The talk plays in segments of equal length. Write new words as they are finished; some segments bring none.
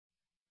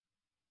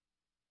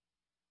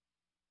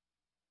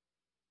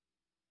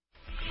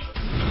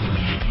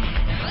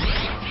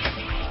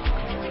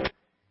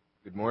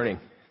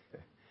Morning.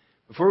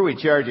 Before we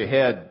charge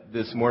ahead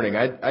this morning,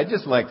 I'd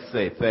just like to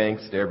say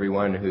thanks to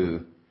everyone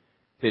who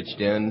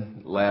pitched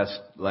in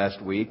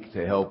last week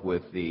to help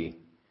with the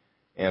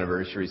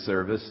anniversary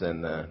service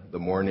and the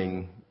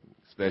morning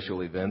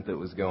special event that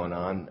was going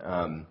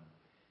on.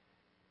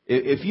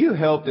 If you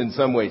helped in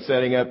some way,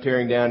 setting up,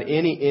 tearing down,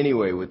 any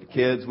way with the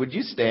kids, would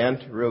you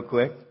stand real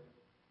quick?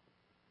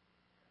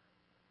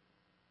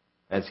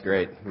 That's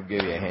great. We'll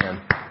give you a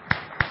hand.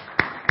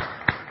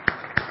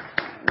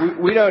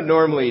 We don't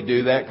normally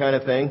do that kind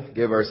of thing,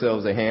 give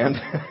ourselves a hand.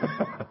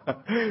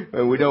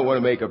 And we don't want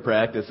to make a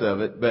practice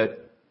of it.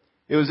 But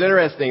it was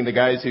interesting, the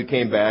guys who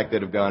came back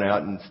that have gone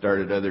out and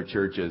started other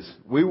churches,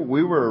 we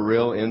were a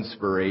real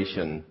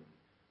inspiration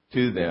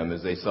to them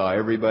as they saw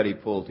everybody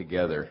pull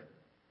together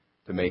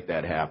to make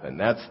that happen.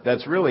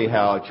 That's really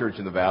how Church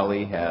in the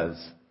Valley has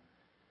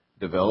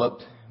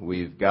developed.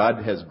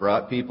 God has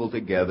brought people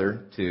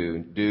together to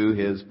do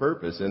His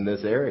purpose in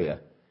this area.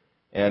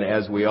 And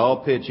as we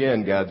all pitch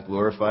in, God's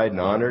glorified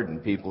and honored,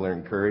 and people are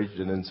encouraged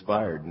and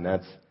inspired. And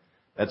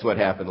that's what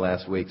happened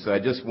last week. So I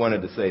just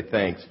wanted to say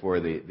thanks for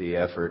the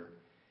effort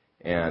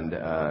and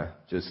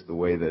just the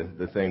way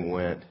the thing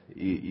went.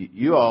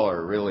 You all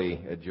are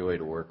really a joy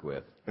to work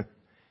with.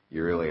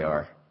 You really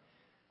are.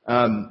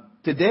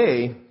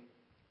 Today,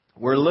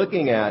 we're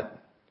looking at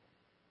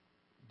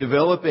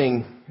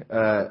developing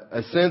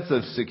a sense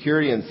of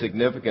security and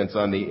significance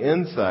on the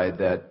inside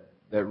that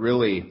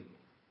really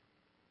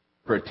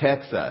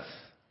protects us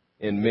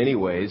in many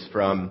ways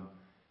from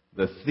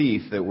the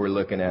thief that we're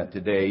looking at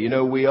today. You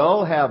know, we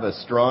all have a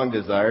strong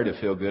desire to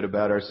feel good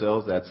about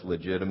ourselves. That's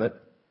legitimate.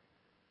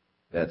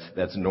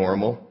 That's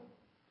normal.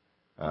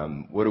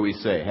 What do we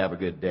say? Have a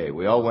good day.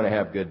 We all want to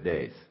have good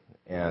days.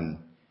 And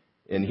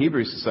in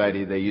Hebrew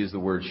society, they use the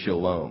word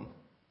shalom.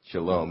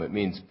 Shalom. It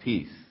means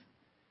peace.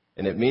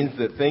 And it means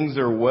that things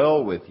are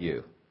well with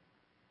you.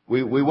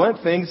 We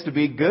want things to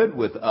be good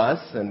with us,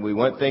 and we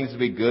want things to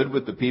be good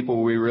with the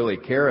people we really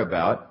care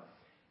about.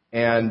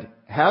 And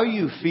how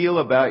you feel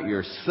about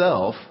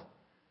yourself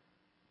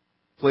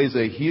plays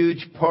a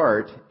huge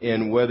part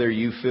in whether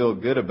you feel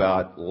good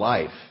about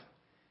life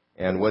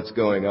and what's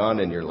going on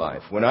in your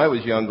life. When I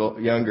was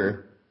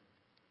younger,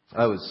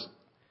 I was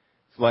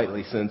a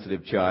slightly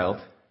sensitive child.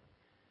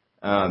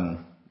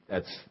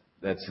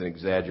 That's an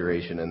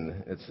exaggeration,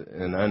 and it's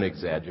an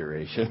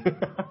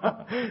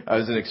unexaggeration. I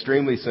was an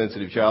extremely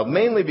sensitive child,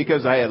 mainly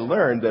because I had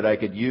learned that I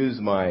could use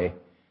my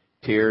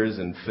tears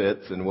and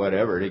fits and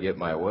whatever to get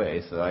my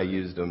way, so I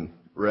used them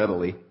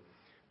readily.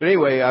 But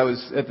anyway, I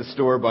was at the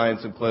store buying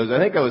some clothes. I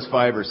think I was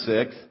 5 or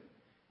 6,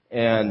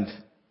 and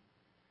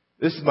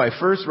this is my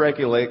first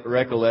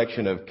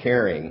recollection of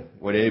caring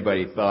what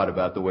anybody thought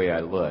about the way I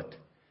looked.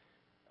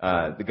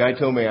 The guy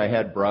told me I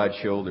had broad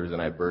shoulders,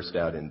 and I burst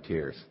out in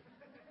tears.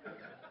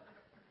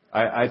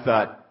 I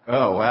thought,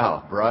 oh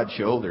wow, broad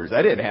shoulders.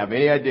 I didn't have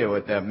any idea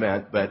what that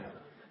meant, but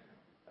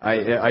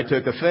I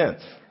took offense.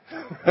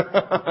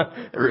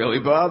 It really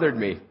bothered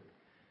me.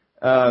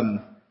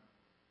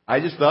 I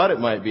just thought it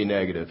might be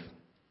negative.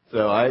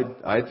 So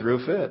I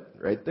threw a fit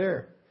right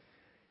there.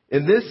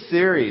 In this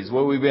series,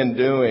 what we've been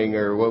doing,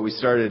 or what we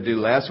started to do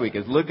last week,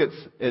 is look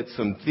at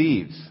some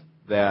thieves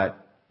that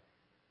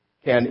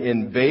can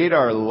invade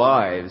our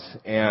lives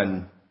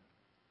and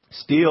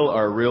steal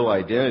our real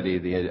identity,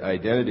 the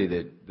identity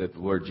that the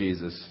Lord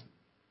Jesus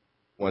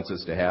wants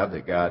us to have,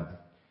 that God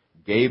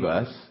gave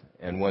us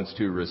and wants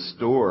to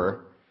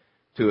restore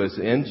to us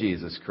in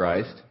Jesus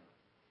Christ.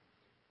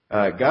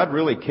 God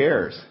really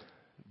cares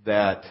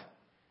that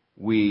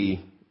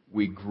we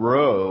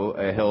grow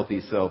a healthy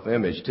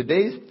self-image.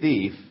 Today's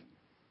thief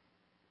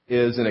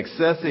is an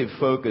excessive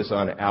focus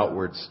on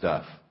outward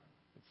stuff.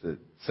 It's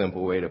a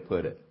simple way to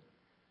put it.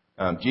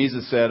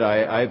 Jesus said,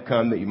 I've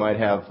come that you might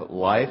have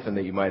life and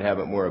that you might have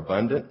it more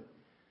abundant.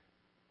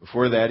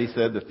 Before that, He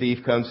said, the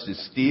thief comes to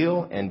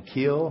steal and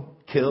kill.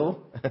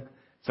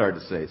 It's hard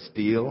to say,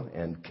 steal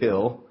and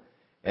kill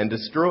and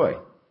destroy.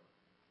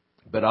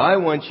 But I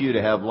want you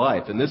to have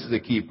life, and this is a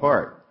key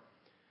part.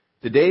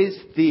 Today's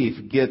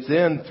thief gets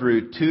in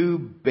through 2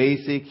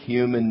 basic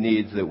human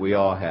needs that we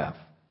all have.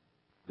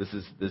 This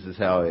is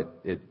how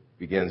it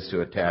begins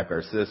to attack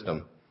our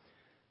system.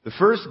 The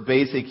first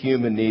basic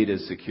human need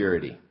is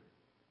security.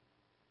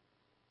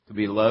 To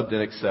be loved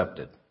and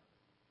accepted.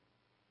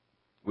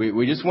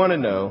 We just want to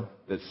know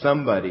that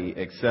somebody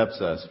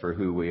accepts us for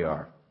who we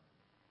are.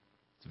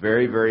 It's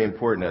very, very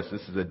important to us.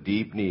 This is a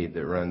deep need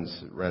that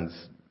runs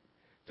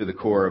to the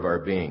core of our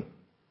being.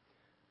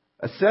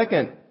 A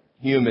second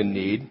human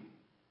need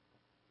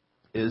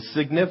is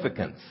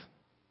significance.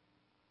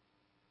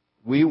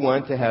 We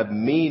want to have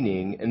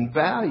meaning and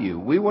value.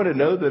 We want to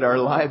know that our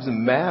lives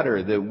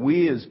matter, that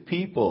we as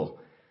people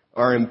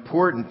are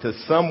important to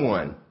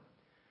someone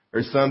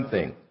or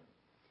something.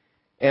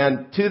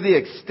 And to the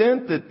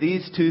extent that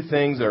these 2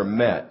 things are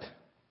met,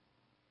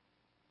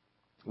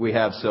 we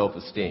have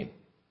self-esteem.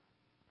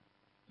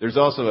 There's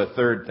also a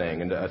third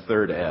thing, and a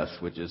third S,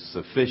 which is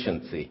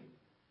sufficiency.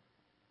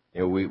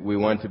 You know, we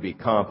want to be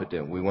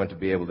competent. We want to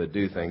be able to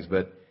do things.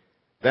 But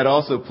That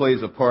also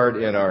plays a part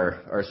in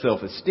our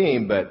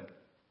self-esteem, but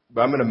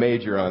I'm going to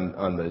major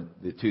on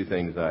the two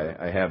things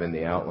I have in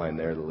the outline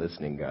there, the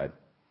listening guide.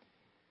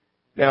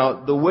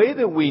 Now, the way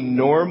that we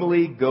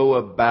normally go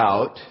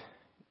about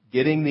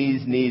getting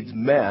these needs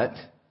met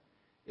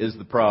is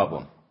the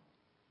problem.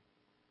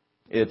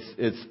 It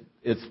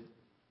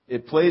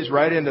plays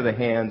right into the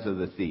hands of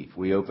the thief.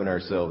 We open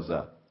ourselves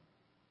up.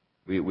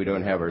 We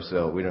don't have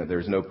ourselves.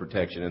 There's no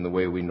protection in the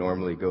way we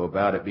normally go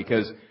about it,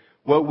 because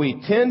what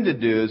we tend to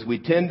do is we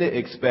tend to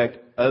expect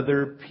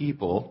other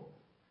people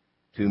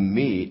to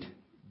meet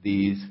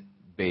these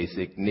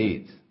basic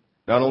needs.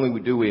 Not only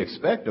do we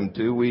expect them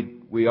to, we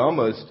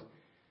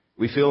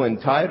feel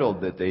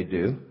entitled that they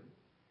do,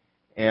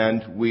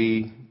 and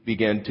we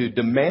begin to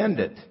demand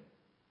it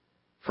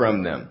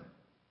from them.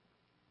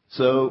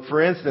 So,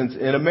 for instance,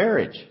 in a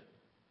marriage,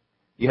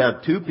 you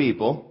have two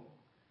people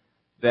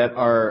that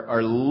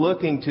are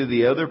looking to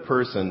the other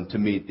person to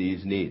meet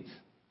these needs,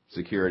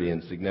 security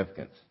and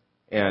significance.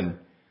 And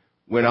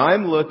when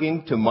I'm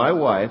looking to my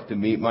wife to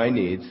meet my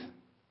needs,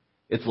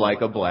 it's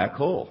like a black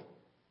hole.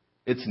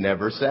 It's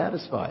never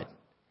satisfied.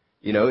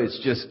 It's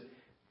just,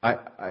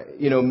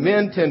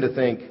 men tend to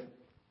think,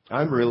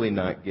 I'm really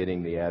not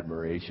getting the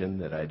admiration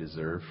that I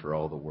deserve for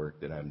all the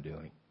work that I'm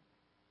doing.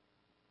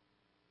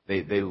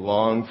 They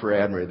long for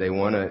admiration. They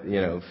want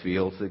to,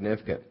 feel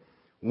significant.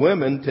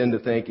 Women tend to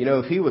think,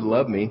 if he would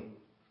love me,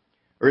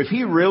 or if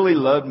he really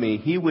loved me,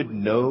 he would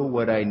know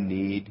what I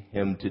need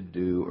him to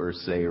do or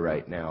say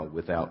right now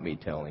without me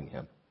telling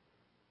him.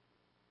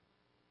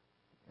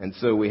 And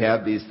so we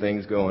have these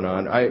things going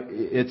on.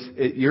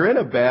 You're in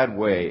a bad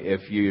way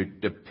if you're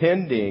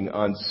depending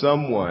on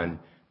someone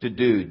to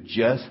do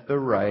just the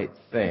right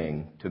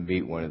thing to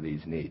meet one of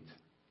these needs.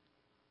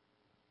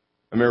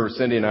 I remember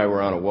Cindy and I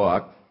were on a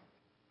walk,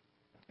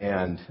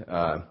 and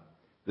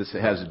this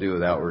has to do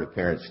with outward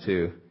appearance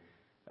too.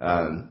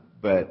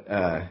 But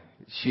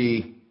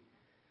she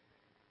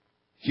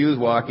was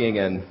walking,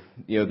 and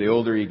the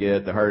older you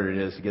get, the harder it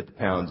is to get the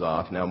pounds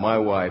off. Now, my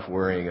wife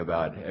worrying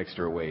about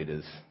extra weight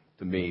is,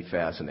 to me,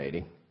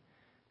 fascinating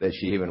that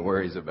she even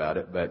worries about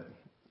it. But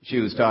she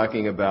was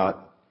talking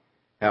about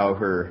how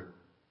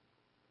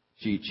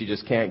she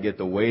just can't get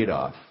the weight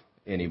off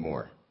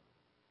anymore,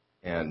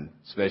 and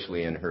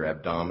especially in her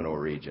abdominal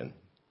region.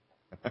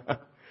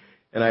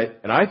 And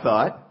I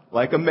thought,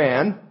 like a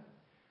man,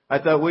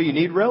 well, you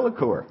need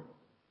Relicor.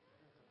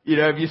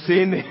 Have you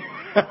seen the...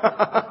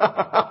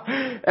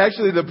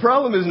 Actually, the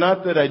problem is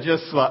not that I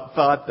just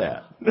thought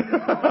that.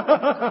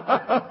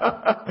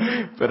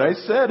 But I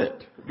said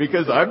it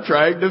because I'm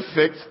trying to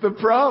fix the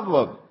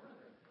problem.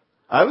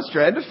 I was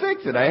trying to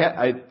fix it.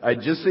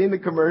 I'd just seen the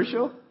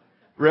commercial.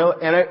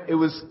 It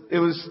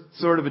was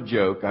sort of a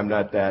joke. I'm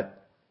not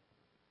that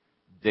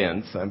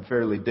dense. I'm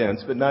fairly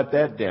dense, but not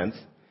that dense.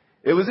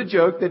 It was a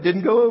joke that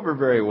didn't go over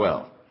very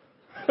well.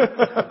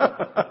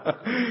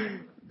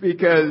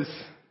 Because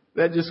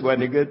that just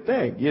wasn't a good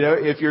thing.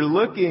 If you're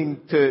looking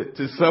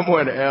to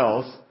someone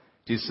else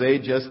to say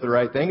just the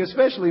right thing,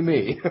 especially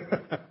me,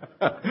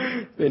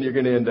 then you're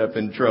going to end up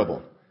in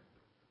trouble.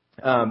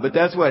 But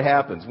that's what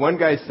happens. One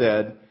guy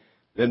said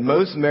that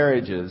most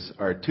marriages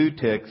are 2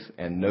 ticks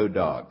and no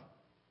dog.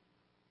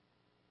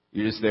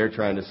 You're just there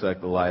trying to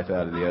suck the life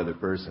out of the other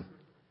person.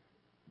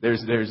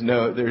 There's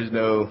no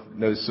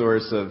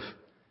source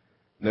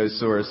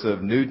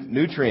of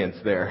nutrients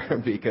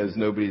there because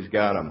nobody's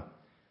got them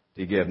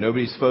to give.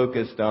 Nobody's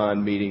focused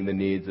on meeting the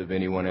needs of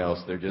anyone else.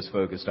 They're just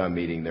focused on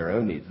meeting their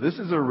own needs. This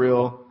is a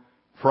real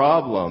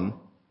problem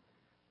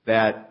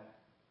that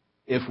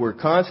if we're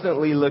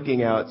constantly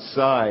looking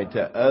outside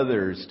to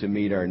others to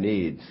meet our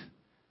needs,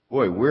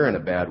 boy, we're in a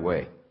bad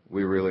way.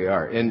 We really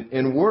are.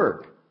 In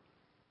work,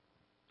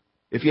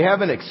 if you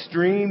have an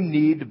extreme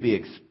need to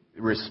be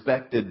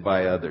respected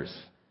by others,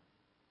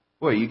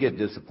 boy, you get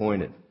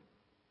disappointed.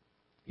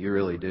 You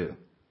really do.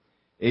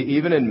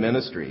 Even in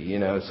ministry,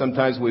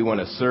 sometimes we want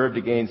to serve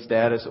to gain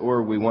status,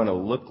 or we want to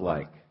look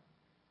like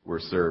we're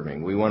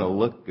serving. We want to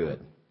look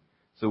good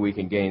so we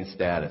can gain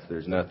status.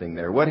 There's nothing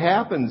there. What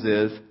happens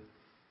is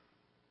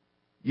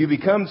you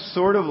become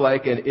sort of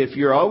like if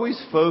you're always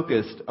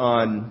focused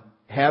on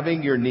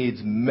having your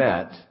needs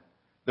met,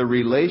 the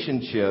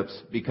relationships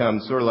become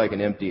sort of like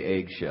an empty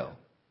eggshell.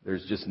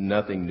 There's just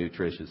nothing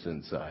nutritious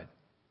inside.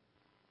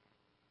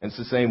 And it's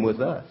the same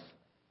with us.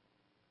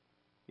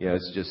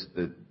 It's just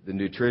the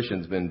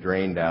nutrition's been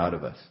drained out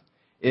of us.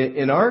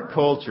 In our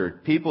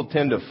culture, people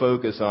tend to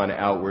focus on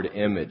outward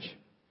image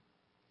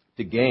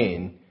to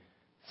gain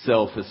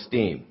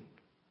self-esteem.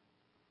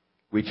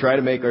 We try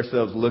to make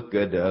ourselves look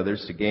good to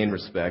others to gain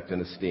respect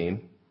and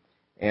esteem.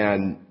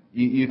 And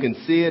you can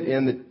see it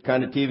in the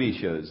kind of TV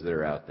shows that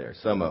are out there,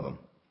 some of them.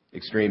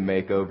 Extreme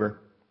Makeover,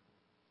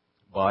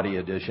 Body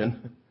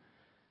Edition,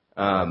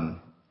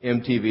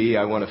 MTV,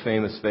 I Want a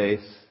Famous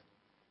Face,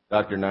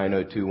 Dr.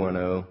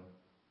 90210,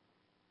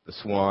 The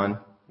Swan,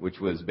 which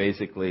was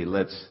basically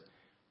let's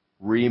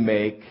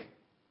remake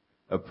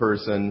a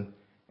person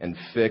and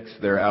fix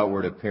their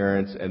outward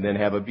appearance and then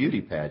have a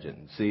beauty pageant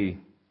and see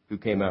who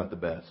came out the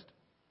best.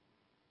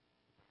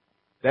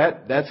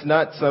 That's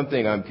not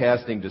something I'm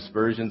casting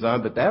dispersions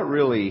on, but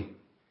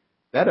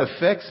that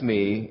affects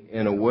me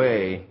in a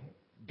way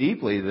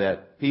deeply,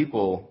 that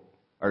people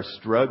are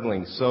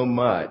struggling so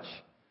much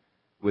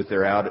with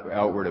their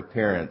outward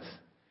appearance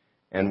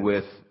and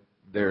with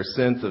their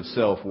sense of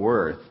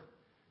self-worth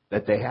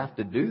that they have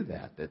to do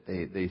that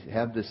they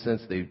have this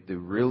sense they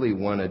really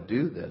want to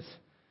do this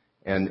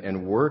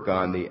and work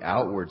on the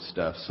outward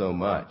stuff so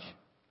much.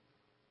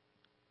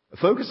 A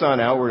focus on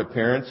outward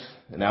appearance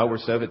and outward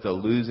stuff, it's a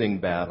losing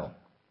battle.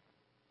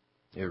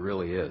 It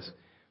really is.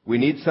 We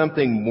need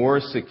something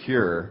more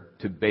secure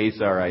to base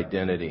our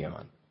identity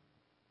on.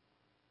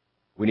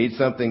 We need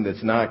something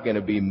that's not going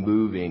to be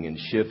moving and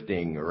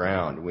shifting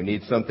around. We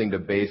need something to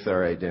base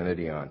our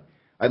identity on.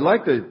 I'd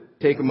like to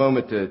take a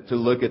moment to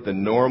look at the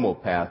normal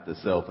path to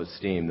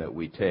self-esteem that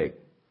we take.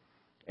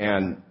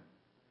 And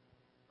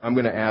I'm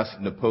going to ask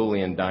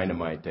Napoleon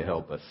Dynamite to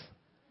help us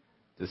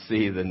to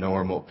see the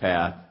normal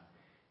path.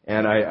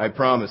 And I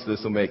promise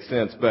this will make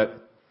sense,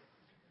 but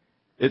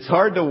it's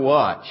hard to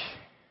watch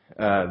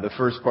the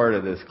first part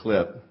of this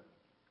clip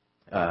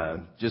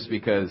just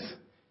because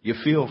you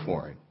feel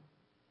for him.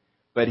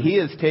 But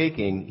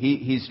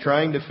he's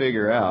trying to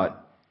figure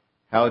out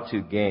how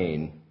to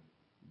gain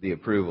the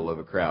approval of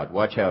a crowd.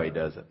 Watch how he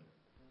does it.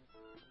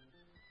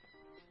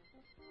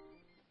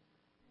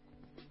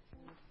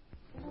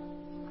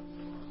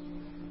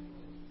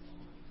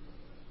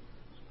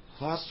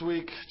 Last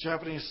week,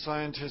 Japanese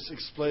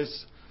scientists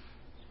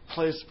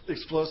placed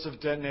explosive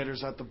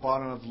detonators at the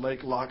bottom of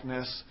Lake Loch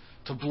Ness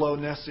to blow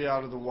Nessie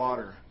out of the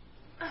water.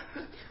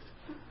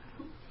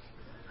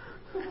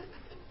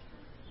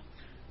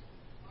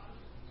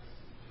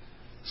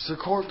 Sir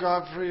Court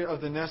Godfrey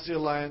of the Nessie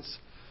Alliance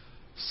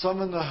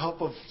summoned the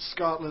help of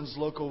Scotland's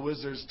local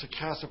wizards to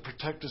cast a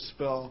protective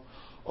spell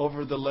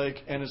over the lake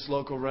and its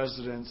local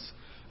residents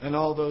and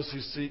all those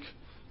who seek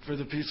for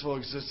the peaceful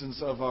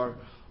existence of our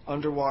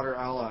underwater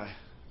ally.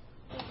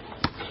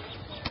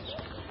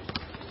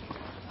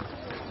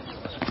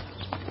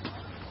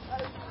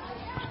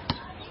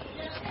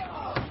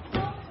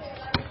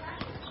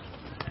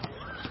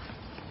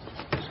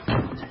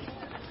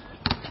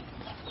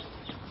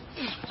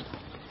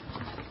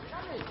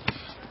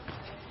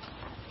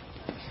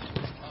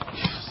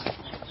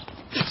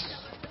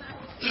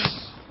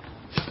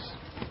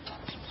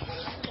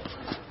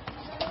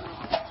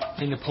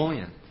 Hey,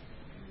 Napoleon,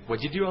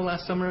 what'd you do all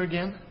last summer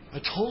again? I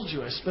told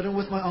you, I spent it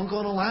with my uncle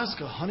in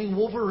Alaska hunting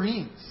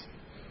wolverines.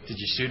 Did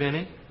you shoot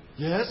any?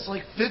 Yes,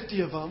 like 50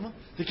 of them.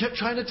 They kept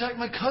trying to attack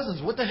my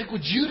cousins. What the heck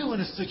would you do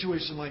in a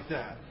situation like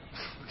that?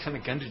 What kind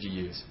of gun did you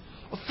use?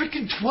 A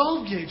freaking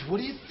 12 gauge. What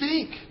do you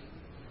think?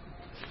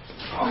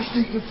 I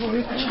think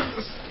Napoleon.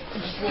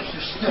 Just watch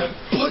your step.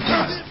 Put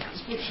it.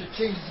 Just watch your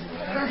teeth.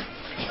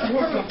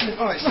 Work up the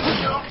ice.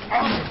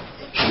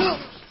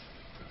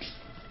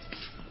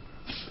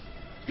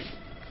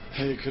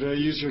 Hey, could I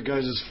use your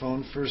guys'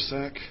 phone for a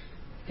sec?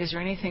 Is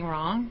there anything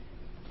wrong?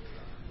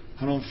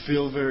 I don't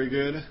feel very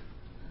good.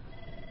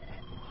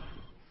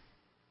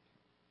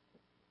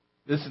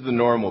 This is the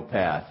normal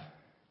path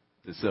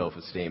to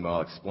self-esteem.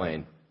 I'll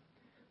explain.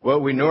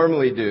 What we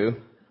normally do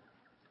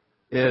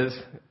is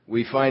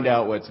we find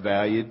out what's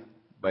valued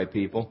by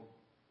people,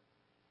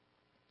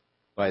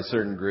 by a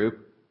certain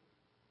group.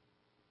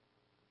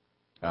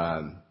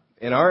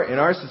 In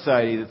our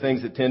society, the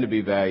things that tend to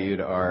be valued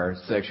are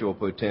sexual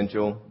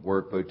potential,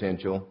 work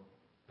potential,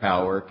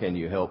 power. Can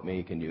you help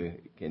me?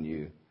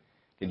 Can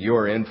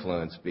your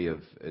influence be of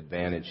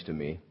advantage to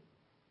me?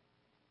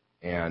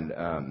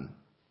 And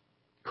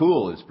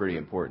cool is pretty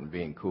important,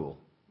 being cool.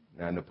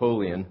 Now,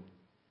 Napoleon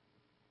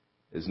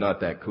is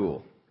not that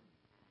cool,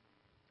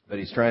 but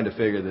he's trying to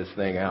figure this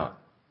thing out.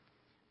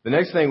 The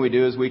next thing we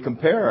do is we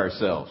compare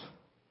ourselves.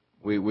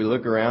 We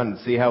look around and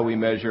see how we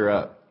measure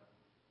up.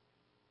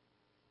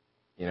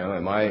 You know,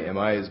 am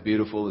I as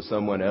beautiful as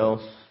someone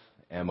else?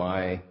 Am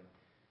I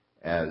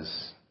as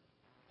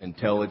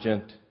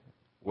intelligent?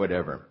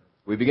 Whatever.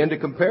 We begin to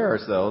compare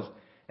ourselves,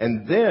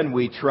 and then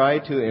we try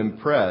to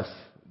impress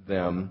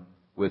them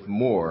with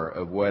more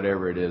of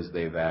whatever it is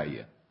they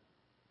value.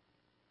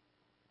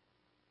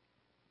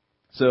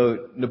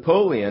 So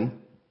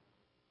Napoleon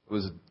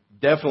was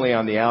definitely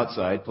on the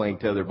outside, playing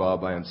tetherball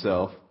by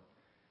himself,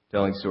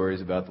 telling stories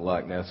about the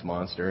Loch Ness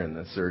Monster and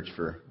the search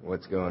for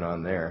what's going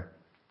on there.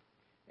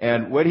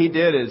 And what he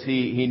did is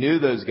he knew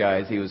those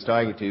guys he was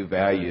talking to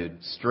valued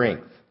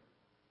strength.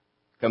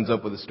 Comes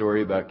up with a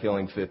story about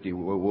killing 50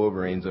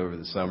 wolverines over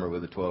the summer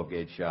with a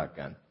 12-gauge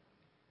shotgun.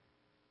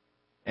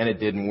 And it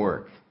didn't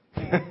work.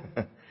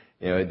 It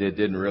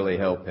didn't really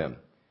help him.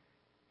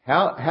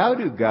 How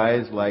do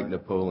guys like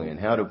Napoleon,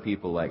 how do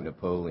people like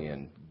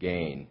Napoleon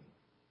gain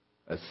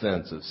a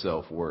sense of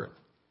self-worth?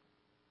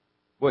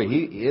 Boy,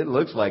 it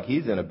looks like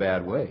he's in a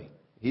bad way.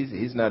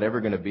 He's not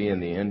ever going to be in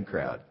the in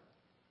crowd.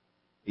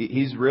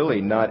 He's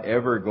really not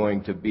ever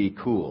going to be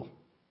cool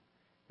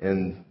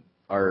in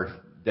our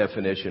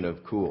definition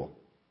of cool.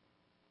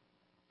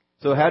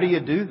 So how do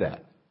you do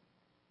that?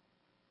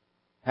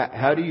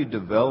 How do you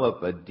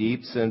develop a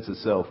deep sense of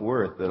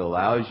self-worth that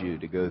allows you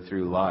to go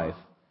through life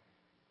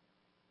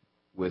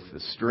with the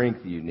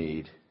strength you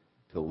need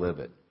to live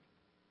it.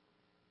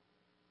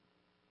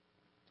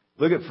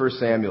 Look at 1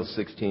 Samuel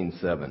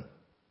 16:7.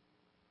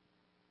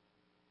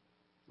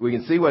 We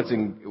can see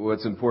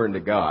what's important to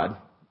God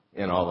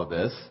in all of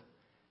this.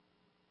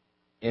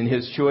 In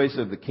his choice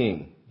of the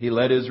king. He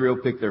let Israel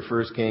pick their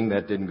first king.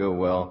 That didn't go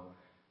well.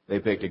 They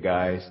picked a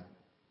guy,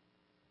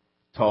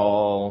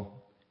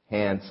 tall,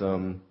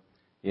 handsome,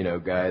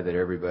 guy that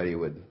everybody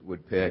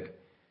would pick.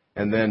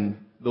 And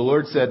then the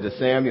Lord said to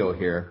Samuel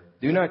here,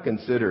 do not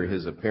consider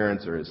his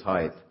appearance or his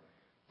height,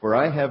 for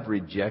I have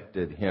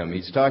rejected him.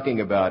 He's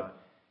talking about,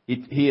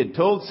 he had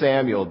told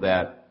Samuel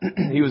that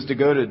he was to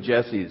go to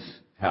Jesse's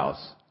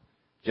house.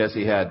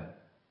 Jesse had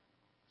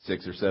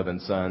 6 or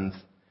 7 sons.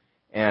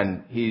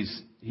 And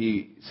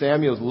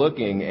Samuel's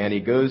looking, and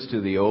he goes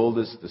to the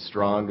oldest, the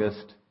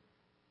strongest,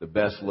 the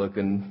best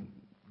looking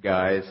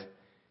guys.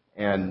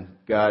 And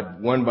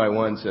God, one by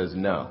one, says,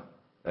 no,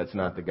 that's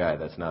not the guy,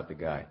 that's not the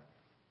guy.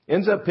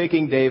 Ends up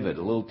picking David,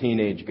 a little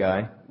teenage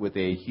guy with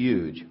a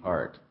huge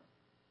heart.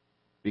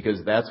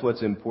 Because that's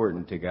what's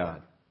important to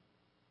God.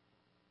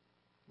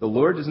 The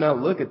Lord does not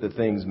look at the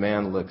things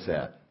man looks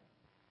at.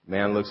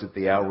 Man looks at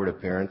the outward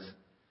appearance.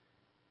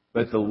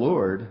 But the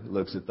Lord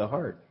looks at the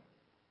heart.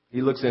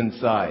 He looks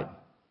inside.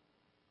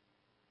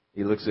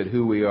 He looks at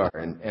who we are.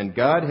 And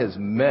God has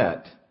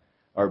met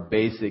our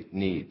basic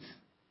needs.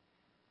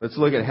 Let's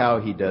look at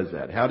how He does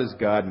that. How does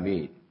God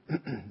meet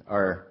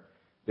our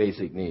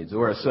basic needs?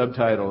 Or a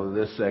subtitle of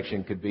this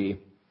section could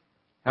be,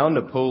 How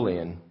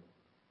Napoleon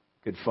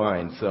Could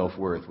Find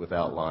Self-Worth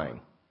Without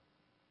Lying,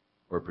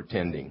 or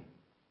pretending,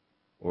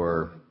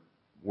 or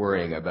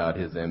worrying about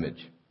his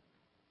image.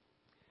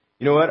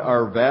 You know what?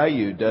 Our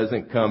value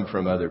doesn't come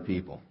from other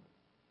people.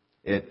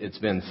 It's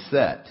been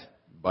set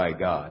by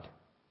God.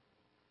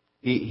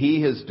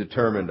 He has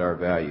determined our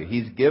value.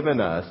 He's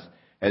given us,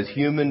 as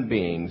human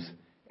beings,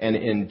 an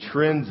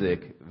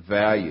intrinsic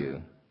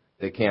value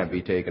that can't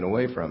be taken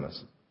away from us.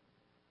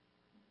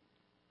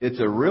 It's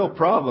a real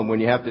problem when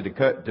you have to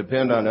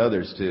depend on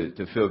others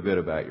to feel good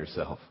about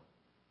yourself.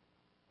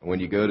 When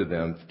you go to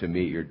them to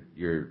meet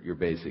your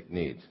basic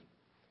needs.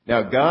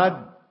 Now,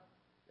 God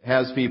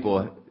has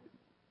people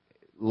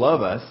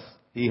love us.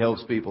 He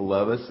helps people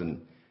love us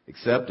and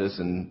accept us,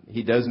 and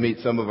He does meet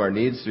some of our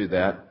needs through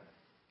that.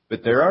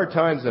 But there are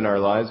times in our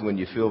lives when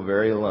you feel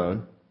very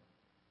alone,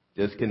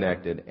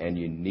 disconnected, and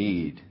you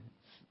need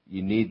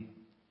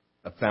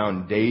a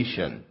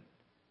foundation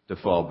to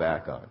fall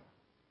back on.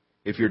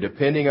 If you're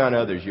depending on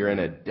others, you're in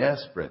a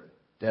desperate,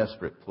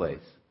 desperate place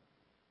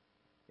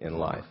in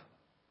life.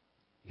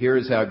 Here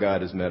is how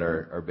God has met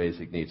our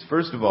basic needs.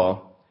 First of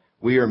all,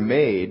 we are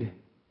made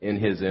in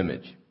His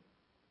image.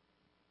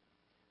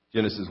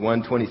 Genesis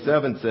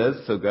 1:27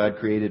 says, So God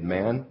created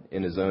man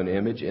in His own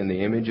image. In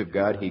the image of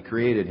God He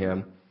created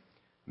him.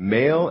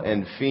 Male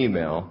and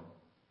female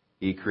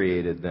He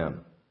created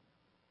them.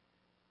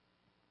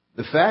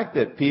 The fact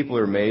that people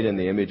are made in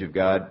the image of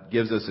God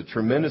gives us a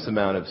tremendous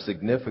amount of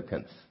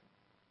significance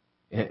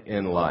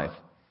in life.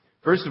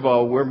 First of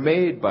all, we're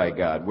made by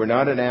God. We're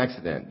not an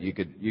accident. You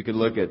could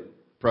look at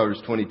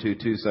Proverbs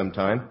 22:2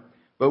 sometime.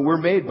 But we're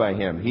made by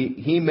Him.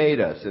 He made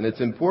us. And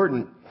it's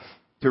important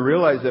to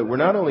realize that we're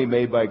not only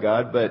made by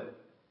God, but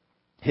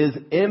His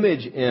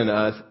image in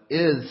us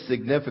is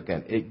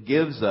significant. It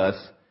gives us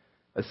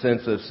a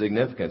sense of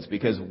significance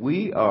because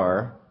we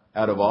are,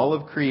 out of all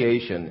of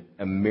creation,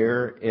 a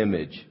mirror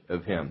image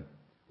of Him.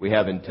 We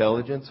have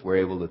intelligence. We're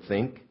able to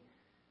think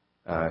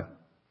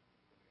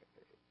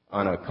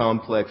on a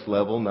complex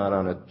level,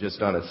 not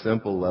just on a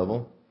simple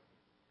level.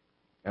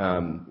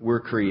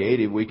 We're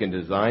creative. We can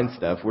design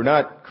stuff. We're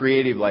not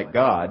creative like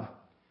God.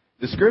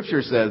 The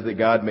Scripture says that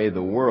God made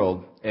the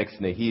world ex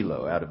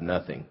nihilo, out of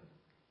nothing.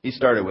 He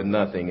started with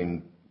nothing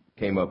and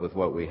came up with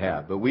what we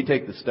have. But we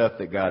take the stuff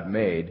that God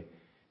made,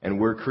 and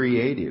we're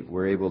creative.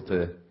 We're able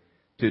to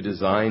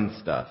design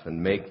stuff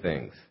and make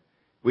things.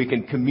 We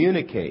can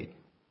communicate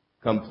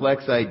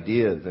complex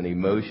ideas and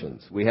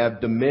emotions. We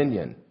have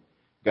dominion.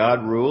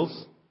 God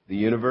rules the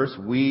universe.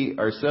 We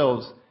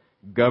ourselves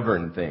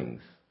govern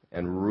things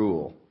and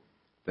rule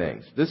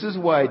things. This is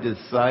why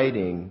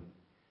deciding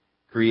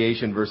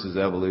creation versus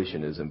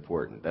evolution is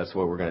important. That's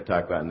what we're going to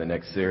talk about in the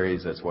next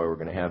series. That's why we're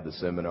going to have the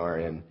seminar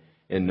in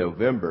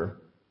November.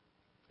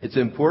 It's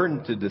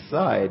important to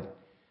decide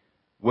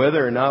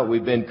whether or not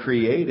we've been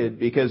created,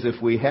 because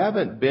if we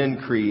haven't been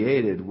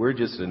created, we're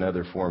just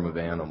another form of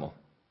animal.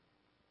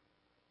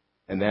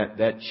 And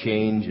that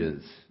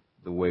changes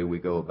the way we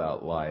go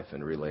about life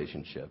and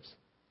relationships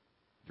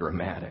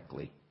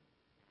dramatically.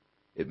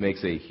 It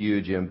makes a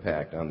huge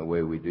impact on the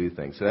way we do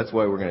things. So that's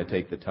why we're going to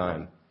take the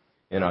time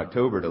in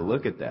October to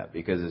look at that,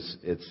 because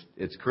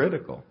it's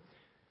critical.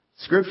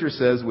 Scripture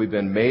says we've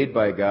been made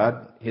by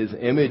God. His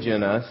image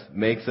in us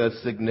makes us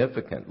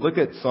significant. Look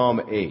at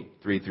Psalm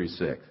 8,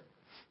 3-6.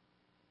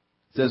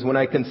 It says, When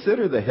I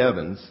consider the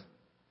heavens,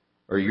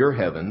 or your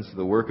heavens,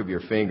 the work of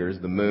your fingers,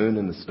 the moon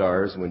and the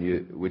stars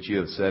which you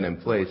have set in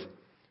place,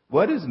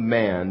 what is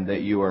man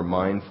that you are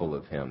mindful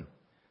of him?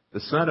 The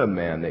son of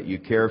man that you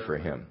care for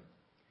him?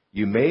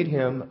 You made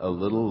him a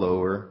little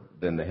lower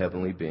than the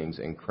heavenly beings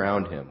and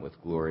crowned him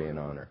with glory and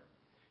honor.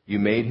 You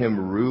made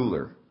him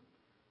ruler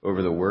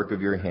over the work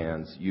of your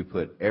hands. You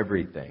put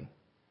everything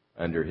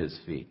under his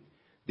feet.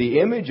 The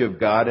image of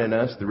God in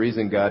us, the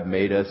reason God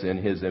made us in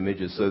his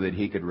image is so that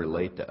he could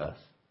relate to us.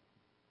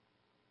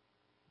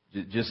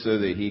 Just so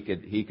that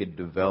he could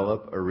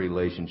develop a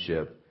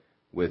relationship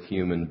with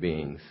human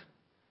beings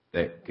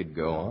that could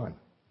go on.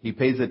 He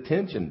pays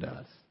attention to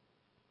us.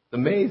 It's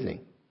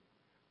amazing.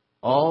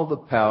 All the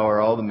power,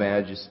 all the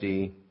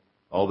majesty,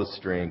 all the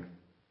strength,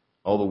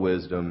 all the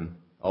wisdom,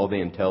 all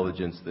the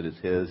intelligence that is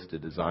his to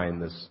design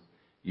this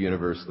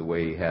universe the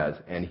way he has.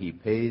 And he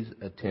pays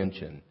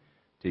attention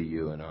to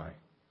you and I.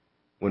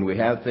 When we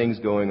have things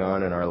going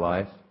on in our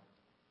life,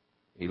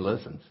 he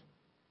listens.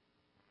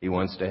 He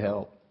wants to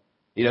help.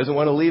 He doesn't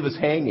want to leave us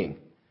hanging,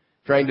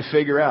 trying to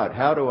figure out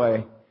how do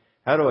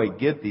I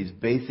get these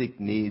basic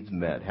needs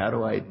met? How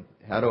do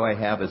I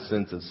have a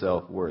sense of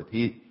self-worth?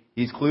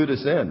 He's clued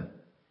us in.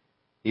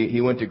 He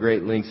went to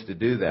great lengths to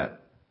do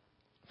that.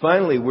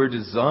 Finally, we're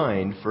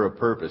designed for a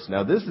purpose.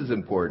 Now, this is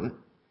important.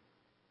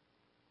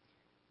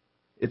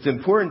 It's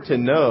important to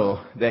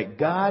know that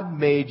God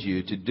made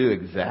you to do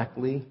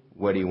exactly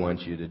what he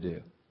wants you to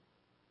do.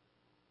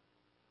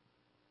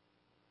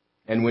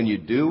 And when you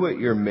do what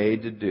you're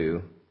made to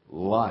do,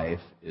 life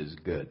is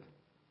good.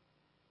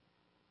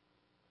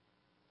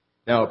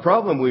 Now, a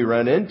problem we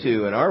run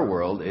into in our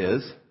world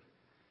is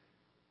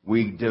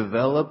we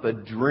develop a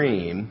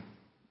dream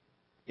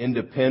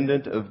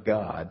independent of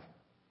God.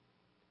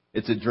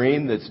 It's a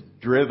dream that's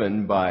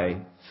driven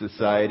by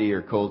society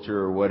or culture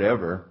or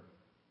whatever.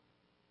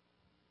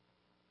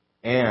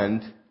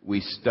 And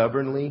we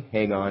stubbornly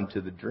hang on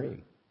to the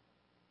dream.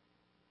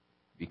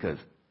 Because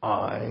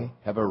I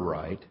have a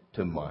right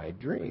to my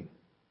dream.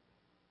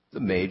 It's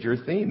a major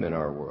theme in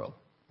our world.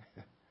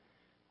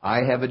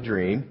 I have a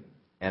dream,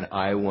 and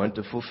I want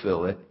to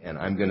fulfill it, and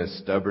I'm going to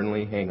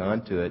stubbornly hang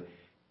on to it.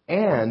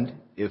 And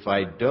if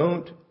I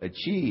don't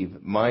achieve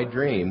my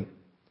dream,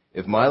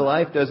 if my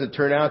life doesn't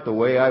turn out the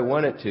way I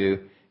want it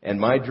to, and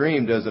my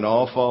dream doesn't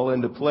all fall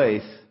into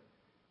place,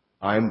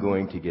 I'm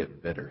going to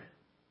get bitter.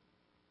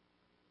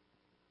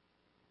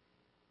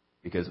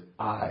 Because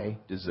I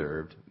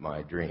deserved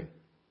my dream.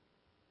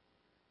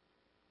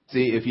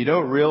 See, if you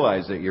don't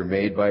realize that you're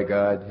made by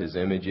God, his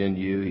image in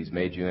you, he's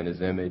made you in his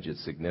image,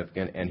 it's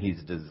significant, and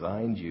he's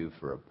designed you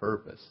for a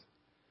purpose.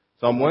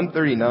 Psalm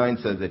 139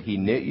 says that he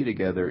knit you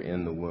together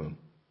in the womb.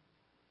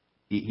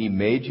 He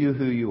made you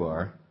who you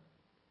are,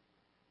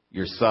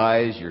 your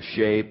size, your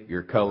shape,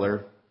 your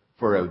color,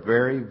 for a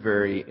very,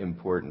 very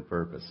important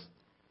purpose.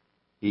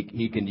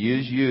 He can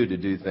use you to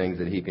do things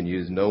that he can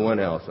use no one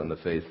else on the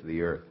face of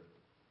the earth.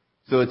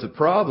 So it's a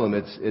problem,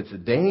 it's a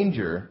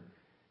danger,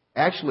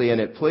 actually, and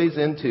it plays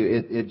into,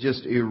 it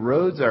just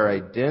erodes our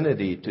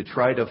identity to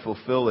try to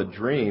fulfill a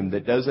dream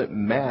that doesn't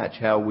match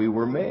how we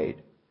were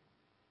made.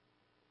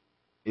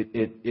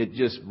 It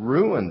just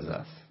ruins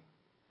us.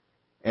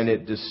 And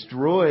it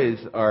destroys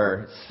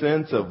our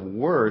sense of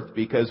worth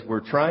because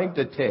we're trying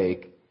to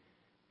take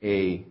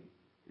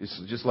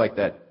it's just like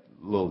that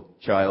little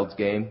child's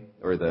game,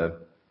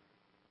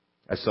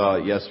 I saw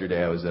it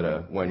yesterday, I was at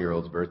a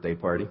 1-year-old's birthday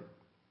party.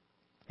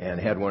 And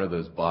had one of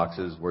those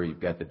boxes where you've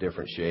got the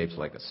different shapes,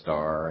 like a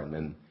star, and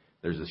then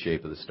there's the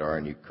shape of the star,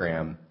 and you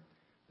cram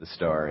the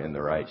star in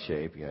the right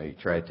shape. You know, you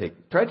try to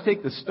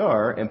take the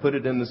star and put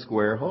it in the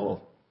square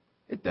hole.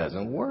 It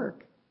doesn't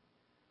work.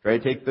 Try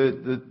to take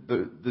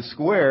the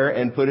square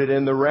and put it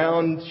in the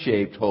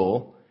round-shaped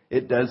hole.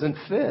 It doesn't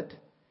fit.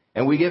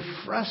 And we get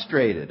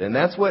frustrated. And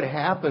that's what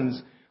happens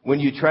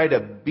when you try to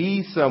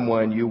be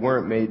someone you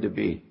weren't made to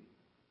be.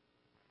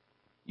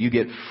 You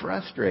get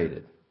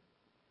frustrated.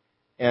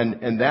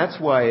 And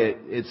that's why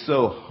it's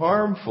so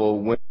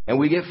harmful and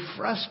we get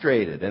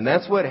frustrated. And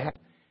that's what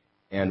happens.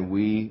 And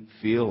we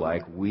feel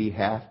like we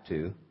have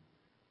to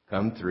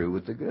come through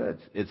with the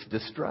goods. It's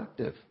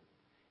destructive.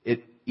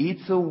 It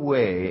eats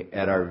away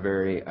at our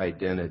very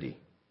identity.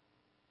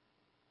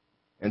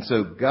 And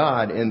so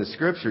God, in the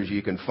Scriptures,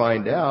 you can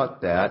find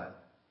out that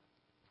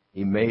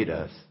he made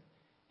us.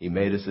 He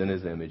made us in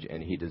his image,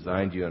 and he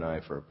designed you and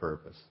I for a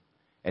purpose.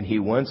 And he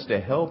wants to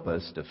help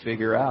us to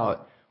figure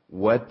out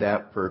what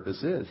that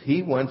purpose is.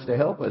 He wants to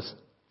help us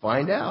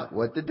find out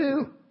what to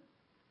do.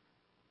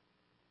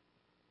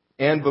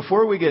 And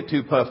before we get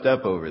too puffed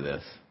up over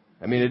this,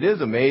 I mean, it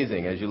is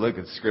amazing as you look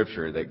at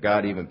Scripture that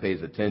God even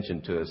pays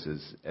attention to us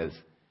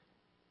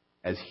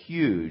as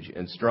huge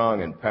and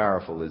strong and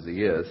powerful as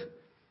he is.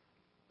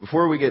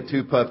 Before we get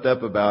too puffed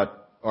up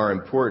about our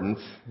importance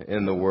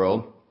in the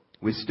world,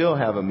 we still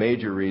have a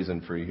major reason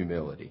for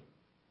humility.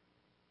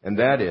 And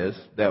that is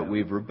that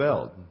we've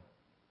rebelled.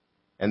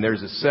 And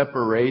there's a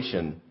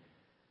separation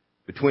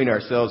between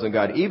ourselves and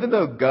God. Even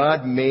though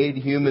God made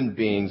human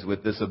beings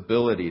with this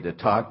ability to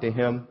talk to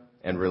him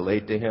and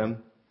relate to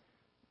him,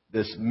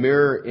 this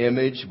mirror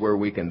image where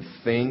we can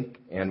think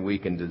and we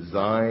can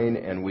design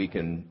and we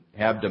can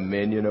have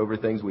dominion over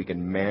things, we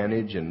can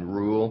manage and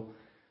rule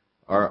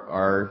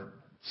our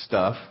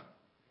stuff.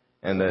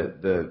 And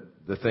the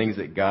the things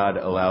that God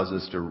allows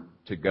us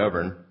to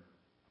govern.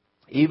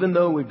 Even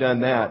though we've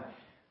done that,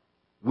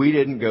 we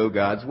didn't go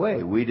God's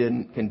way. We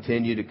didn't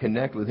continue to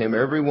connect with Him.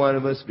 Every one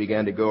of us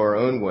began to go our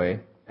own way,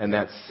 and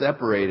that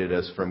separated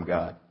us from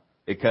God.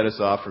 It cut us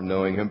off from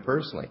knowing Him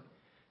personally.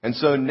 And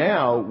so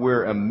now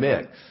we're a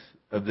mix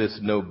of this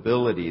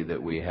nobility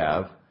that we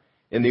have.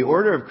 In the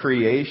order of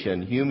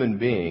creation, human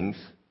beings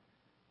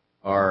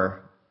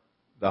are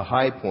the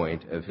high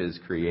point of His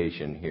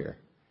creation here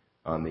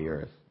on the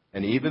earth.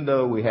 And even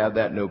though we have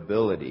that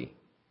nobility,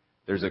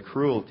 there's a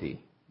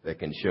cruelty that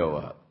can show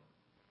up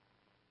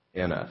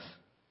in us.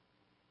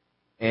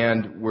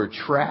 And we're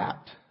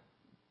trapped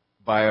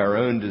by our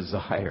own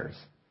desires.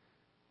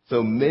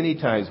 So many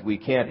times we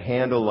can't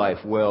handle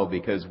life well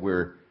because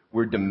we're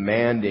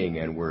demanding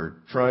and we're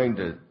trying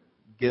to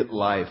get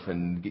life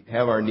and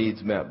have our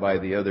needs met by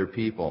the other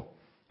people.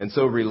 And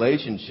so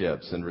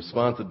relationships and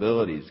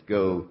responsibilities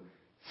go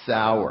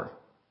sour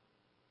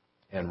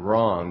and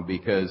wrong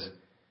because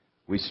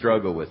we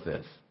struggle with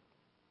this.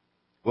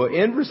 Well,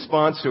 in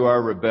response to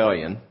our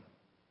rebellion,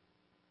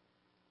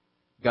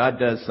 God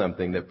does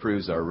something that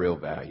proves our real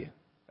value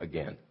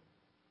again.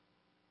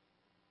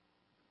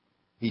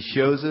 He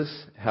shows us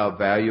how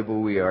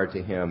valuable we are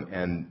to Him,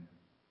 and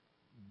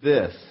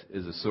this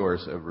is a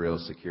source of real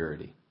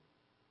security.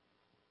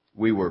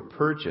 We were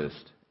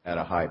purchased at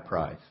a high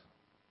price.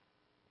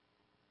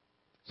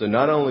 So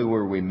not only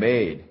were we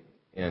made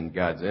in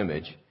God's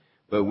image,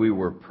 but we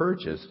were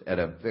purchased at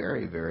a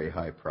very, very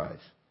high price.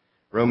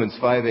 Romans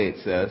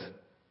 5:8 says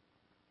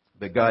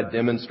that God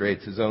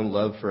demonstrates His own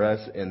love for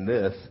us in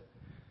this: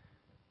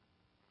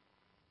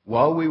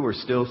 while we were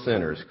still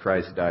sinners,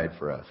 Christ died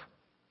for us.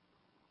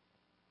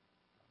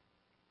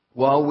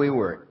 While we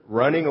were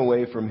running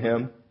away from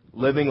Him,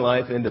 living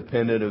life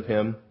independent of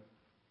Him,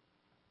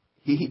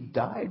 He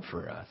died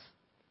for us.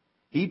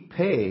 He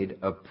paid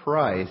a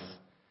price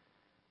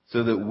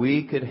so that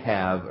we could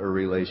have a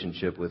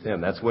relationship with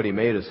Him. That's what He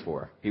made us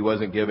for. He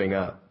wasn't giving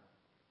up.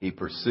 He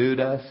pursued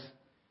us.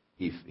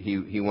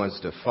 He wants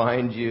to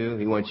find you.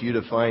 He wants you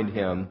to find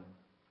Him.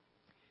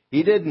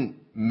 He didn't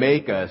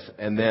make us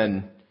and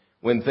then,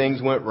 when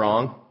things went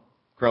wrong,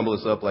 crumble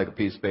us up like a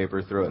piece of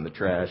paper, throw it in the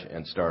trash,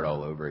 and start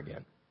all over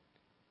again.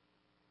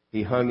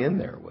 He hung in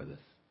there with us.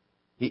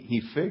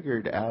 He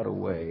figured out a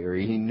way, or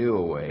He knew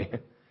a way,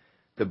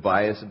 to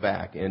buy us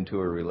back into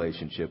a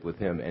relationship with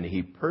Him. And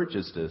He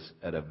purchased us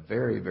at a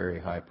very, very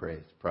high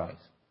price.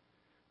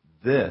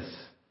 This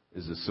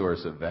is the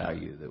source of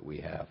value that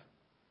we have.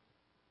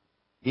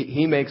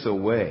 He makes a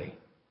way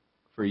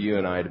for you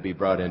and I to be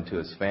brought into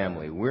His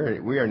family.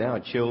 We are now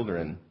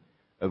children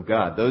of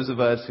God. Those of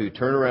us who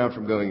turn around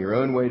from going your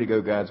own way to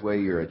go God's way,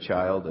 you're a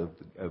child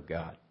of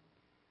God,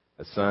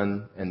 a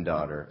son and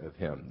daughter of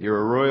Him. You're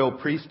a royal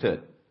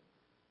priesthood.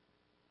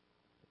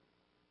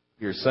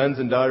 You're sons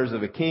and daughters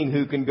of a king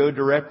who can go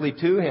directly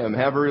to Him,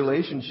 have a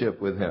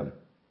relationship with Him.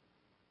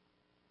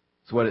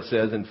 It's what it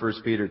says in 1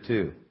 Peter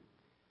 2.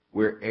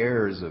 We're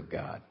heirs of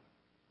God.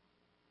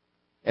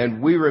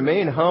 And we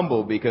remain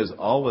humble because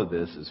all of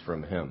this is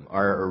from Him.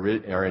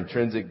 Our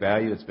intrinsic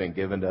value, it's been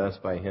given to us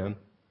by Him.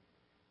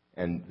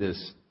 And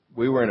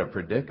we were in a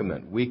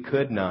predicament. We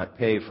could not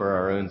pay for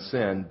our own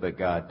sin, but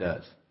God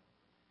does.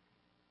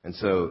 And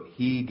so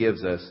He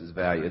gives us His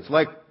value. It's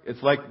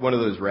like one of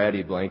those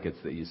ratty blankets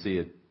that you see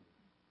a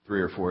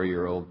 3 or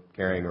 4-year-old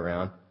carrying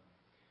around.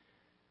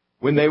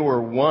 When they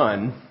were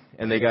one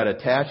and they got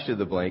attached to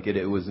the blanket,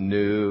 it was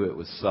new, it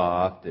was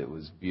soft, it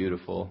was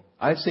beautiful.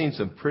 I've seen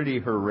some pretty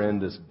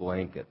horrendous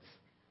blankets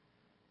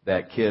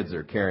that kids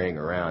are carrying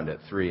around at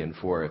 3 and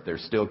 4. If they're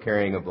still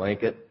carrying a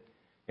blanket,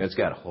 it's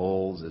got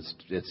holes,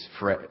 it's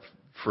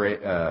frayed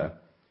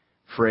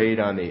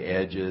on the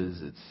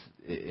edges,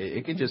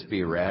 it can just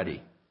be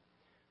ratty.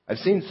 I've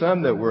seen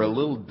some that were a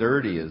little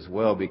dirty as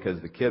well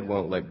because the kid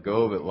won't let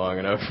go of it long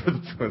enough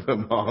for the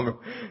mom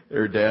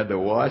or dad to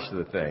wash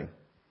the thing.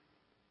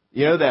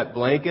 You know, that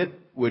blanket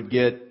would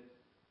get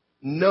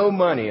no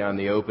money on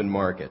the open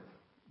market,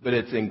 but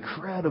it's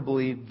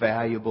incredibly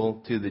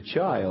valuable to the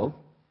child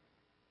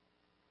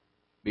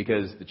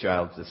because the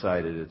child's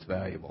decided it's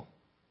valuable.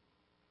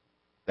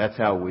 That's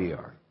how we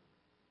are.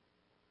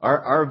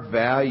 Our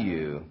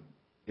value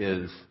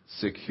is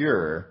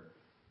secure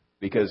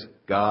because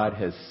God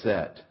has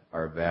set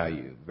our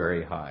value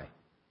very high.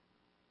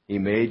 He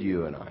made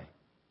you and I.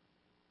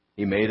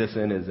 He made us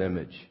in His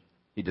image.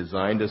 He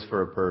designed us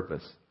for a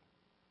purpose.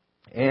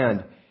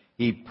 And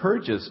He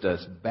purchased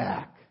us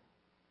back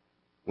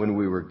when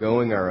we were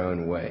going our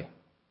own way.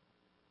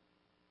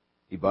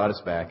 He bought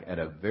us back at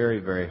a very,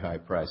 very high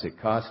price. It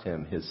cost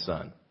Him His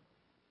Son.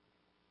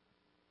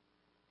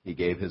 He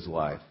gave His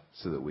life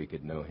so that we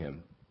could know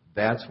Him.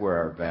 That's where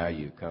our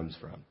value comes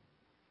from.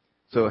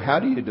 So how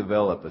do you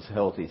develop a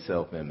healthy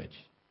self-image?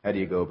 How do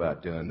you go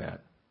about doing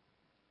that?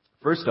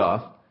 First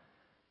off,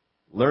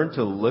 learn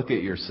to look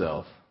at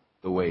yourself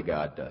the way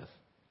God does.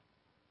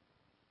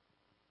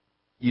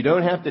 You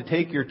don't have to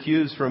take your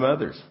cues from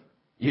others.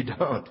 You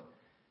don't.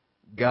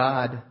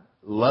 God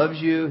loves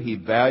you. He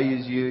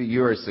values you.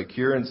 You are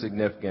secure and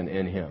significant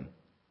in Him.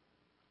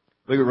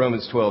 Look at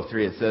Romans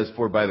 12:3. It says,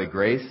 "For by the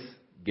grace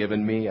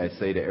given me, I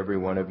say to every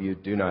one of you,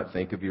 do not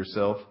think of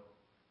yourself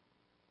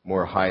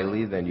more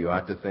highly than you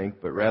ought to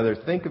think, but rather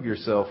think of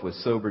yourself with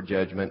sober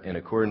judgment in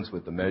accordance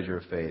with the measure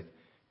of faith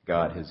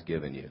God has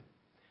given you."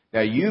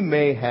 Now, you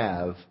may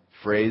have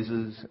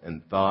phrases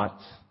and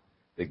thoughts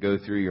that go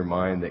through your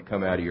mind that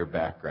come out of your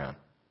background.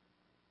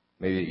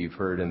 Maybe that you've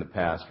heard in the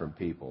past from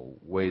people,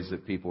 ways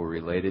that people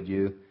related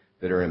you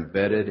that are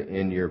embedded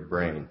in your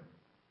brain.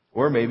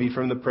 Or maybe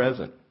from the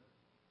present.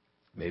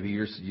 Maybe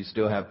you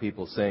still have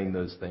people saying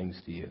those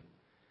things to you.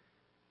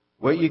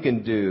 What you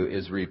can do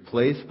is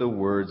replace the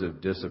words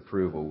of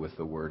disapproval with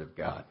the Word of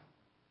God,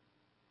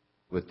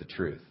 with the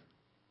truth.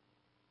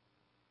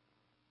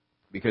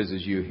 Because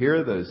as you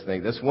hear those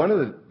things, that's one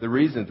of the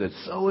reasons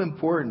it's so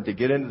important to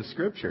get into the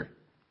Scripture.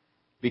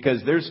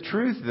 Because there's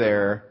truth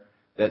there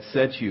that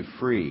sets you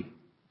free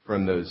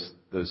from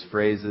those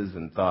phrases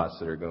and thoughts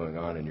that are going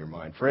on in your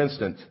mind. For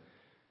instance,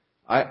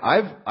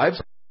 I've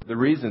the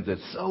reasons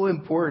it's so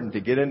important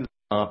to get into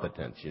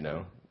competence,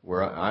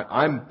 where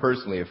I'm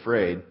personally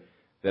afraid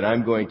that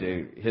I'm going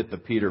to hit the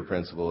Peter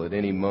principle at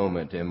any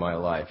moment in my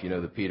life.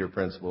 The Peter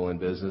principle in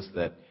business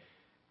that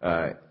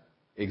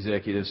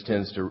executives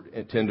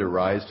tend to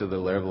rise to the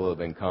level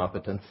of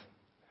incompetence.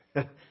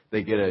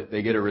 They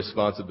get a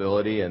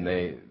responsibility, and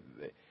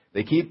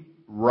they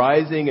keep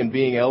rising and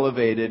being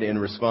elevated in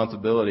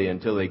responsibility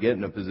until they get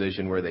in a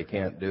position where they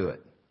can't do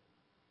it,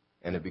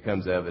 and it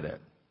becomes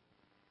evident.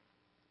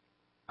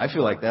 I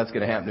feel like that's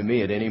going to happen to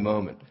me at any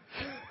moment.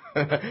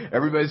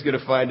 Everybody's going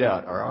to find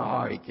out,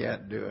 or he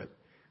can't do it.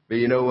 But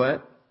you know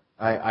what?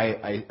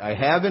 I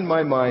have in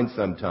my mind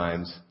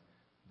sometimes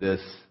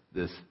this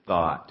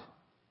thought.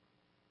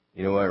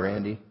 You know what,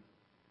 Randy?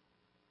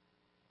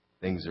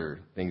 Things are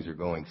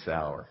going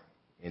sour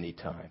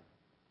anytime.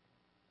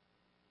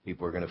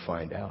 People are going to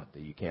find out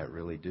that you can't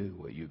really do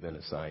what you've been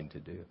assigned to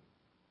do.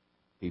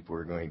 People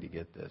are going to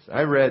get this.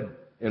 I read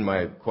in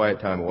my quiet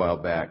time a while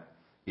back,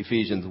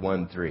 Ephesians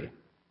 1:3.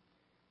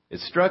 It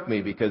struck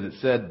me because it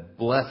said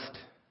blessed.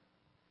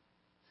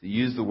 It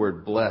used the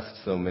word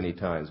blessed so many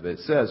times, but it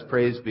says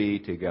praise be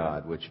to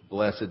God, which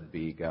blessed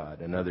be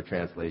God. Another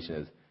translation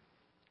is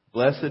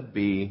blessed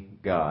be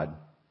God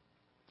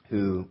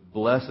who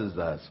blesses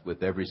us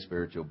with every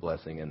spiritual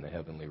blessing in the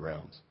heavenly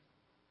realms.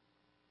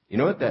 You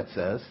know what that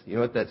says? You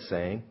know what that's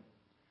saying?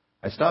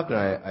 I stopped and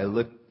I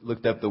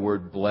looked up the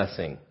word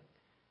blessing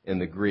in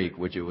the Greek,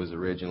 which it was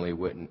originally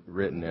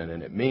written in,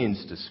 and it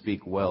means to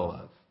speak well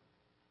of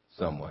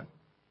someone.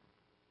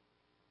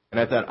 And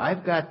I thought,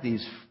 I've got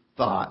these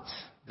thoughts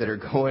that are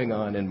going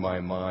on in my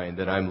mind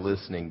that I'm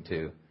listening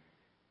to,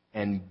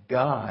 and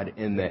God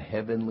in the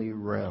heavenly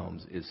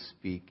realms is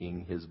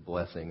speaking His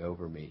blessing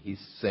over me.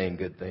 He's saying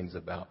good things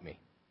about me.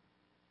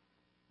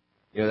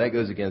 That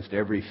goes against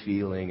every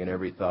feeling and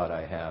every thought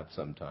I have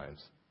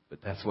sometimes.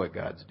 But that's what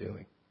God's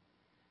doing.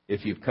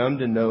 If you've come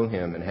to know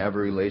Him and have a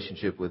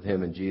relationship with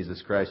Him in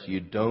Jesus Christ, you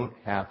don't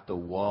have to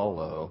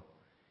wallow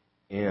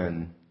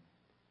in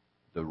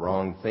the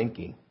wrong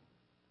thinking,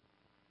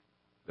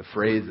 the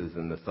phrases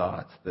and the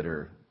thoughts that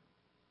are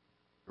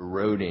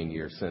eroding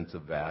your sense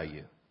of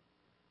value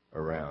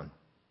around.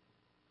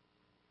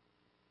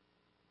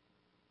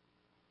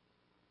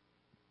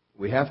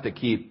 We have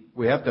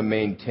to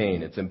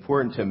maintain, it's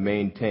important to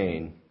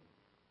maintain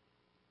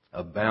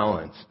a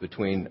balance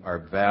between our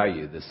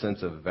value, the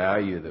sense of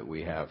value that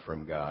we have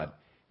from God,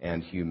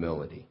 and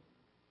humility.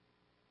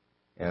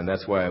 And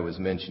that's why I was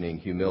mentioning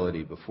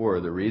humility before,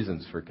 the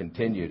reasons for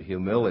continued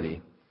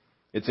humility.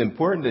 It's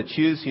important to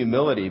choose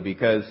humility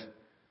because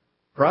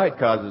pride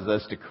causes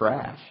us to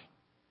crash.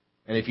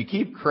 And if you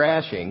keep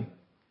crashing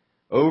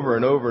over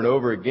and over and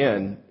over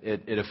again,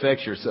 it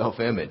affects your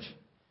self-image.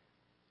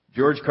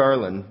 George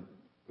Carlin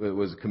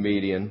was a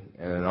comedian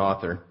and an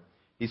author.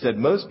 He said,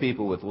 most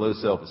people with low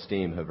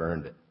self-esteem have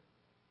earned it.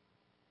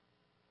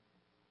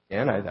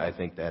 And I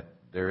think that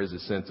there is a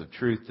sense of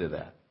truth to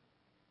that.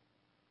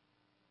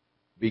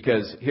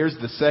 Because here's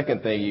the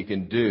second thing you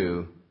can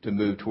do to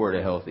move toward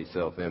a healthy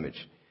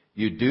self-image.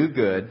 You do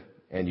good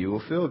and you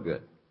will feel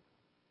good.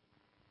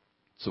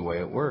 It's the way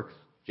it works.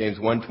 James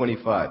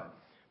 1:25.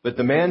 But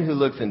the man who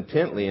looks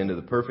intently into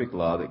the perfect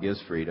law that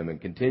gives freedom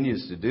and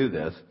continues to do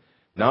this,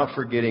 not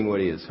forgetting what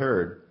he has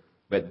heard,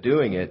 but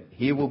doing it,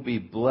 he will be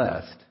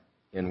blessed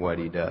in what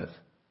he does.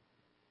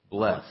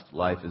 Blessed.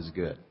 Life is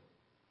good.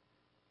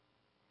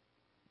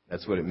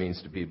 That's what it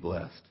means to be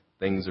blessed.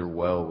 Things are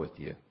well with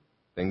you.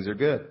 Things are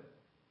good.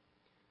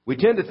 We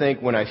tend to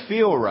think when I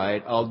feel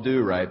right, I'll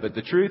do right. But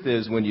the truth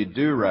is when you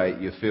do right,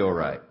 you feel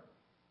right.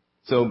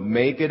 So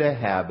make it a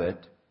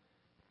habit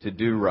to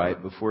do right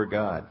before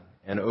God.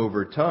 And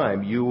over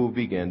time, you will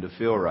begin to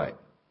feel right.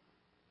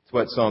 It's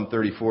what Psalm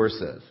 34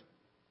 says.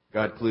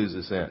 God clues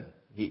us in.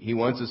 He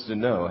wants us to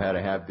know how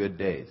to have good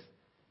days,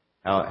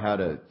 how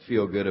to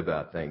feel good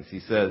about things. He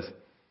says,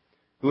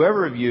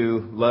 whoever of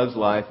you loves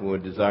life and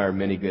would desire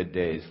many good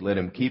days, let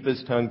him keep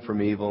his tongue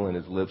from evil and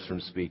his lips from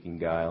speaking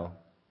guile.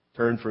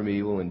 Turn from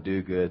evil and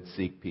do good,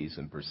 seek peace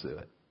and pursue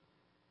it.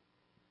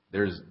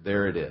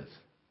 There it is.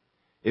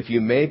 If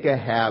you make a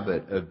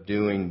habit of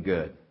doing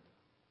good,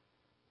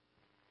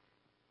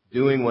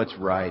 doing what's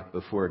right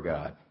before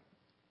God,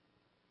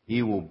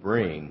 He will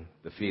bring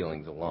the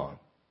feelings along.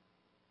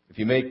 If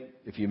you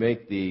make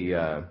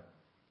the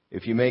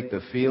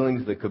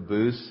feelings the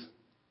caboose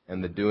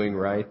and the doing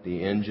right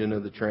the engine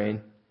of the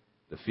train,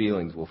 the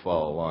feelings will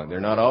follow along. They're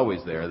not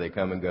always there. They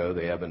come and go.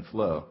 They ebb and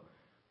flow.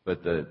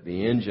 But the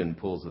engine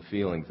pulls the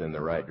feelings in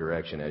the right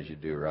direction as you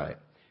do right.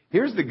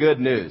 Here's the good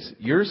news.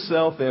 Your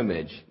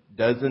self-image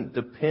doesn't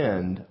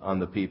depend on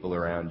the people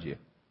around you.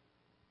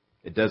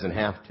 It doesn't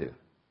have to.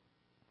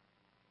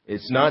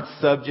 It's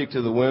not subject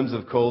to the whims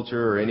of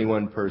culture or any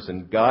one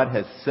person. God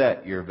has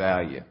set your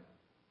value.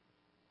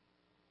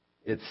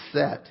 It's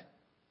set.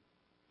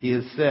 He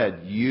has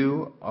said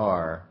you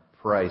are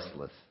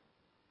priceless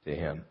to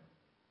Him.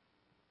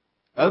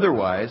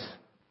 Otherwise,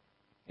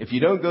 if you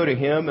don't go to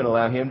Him and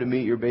allow Him to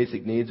meet your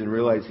basic needs and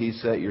realize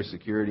He's set your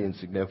security and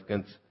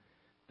significance,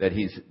 that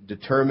He's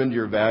determined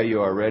your value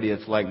already,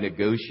 it's like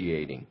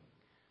negotiating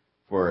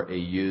for a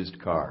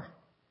used car.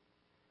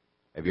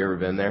 Have you ever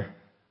been there?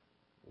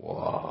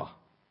 Whoa,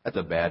 that's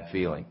a bad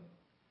feeling.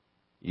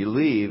 You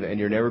leave and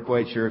you're never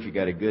quite sure if you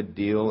got a good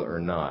deal or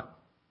not.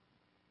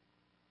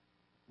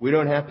 We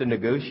don't have to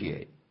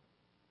negotiate.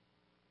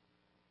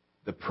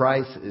 The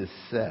price is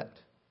set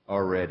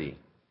already,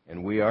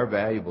 and we are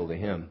valuable to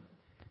Him.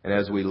 And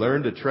as we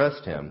learn to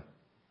trust Him,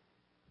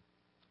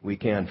 we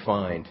can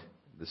find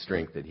the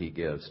strength that He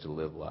gives to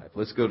live life.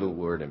 Let's go to the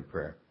Lord in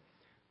prayer.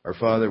 Our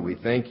Father, we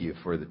thank You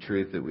for the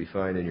truth that we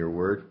find in Your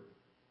Word.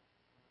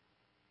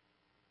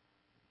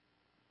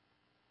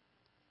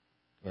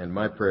 And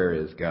my prayer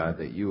is, God,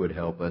 that You would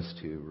help us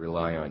to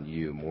rely on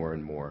You more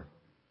and more,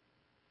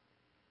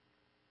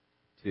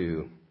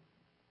 to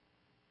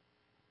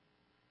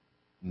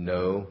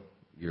know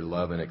Your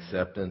love and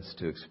acceptance,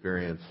 to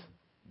experience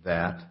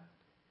that,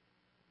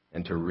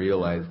 and to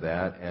realize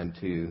that, and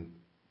to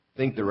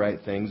think the right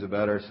things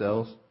about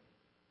ourselves,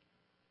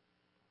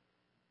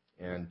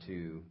 and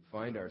to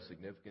find our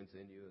significance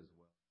in You as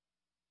well.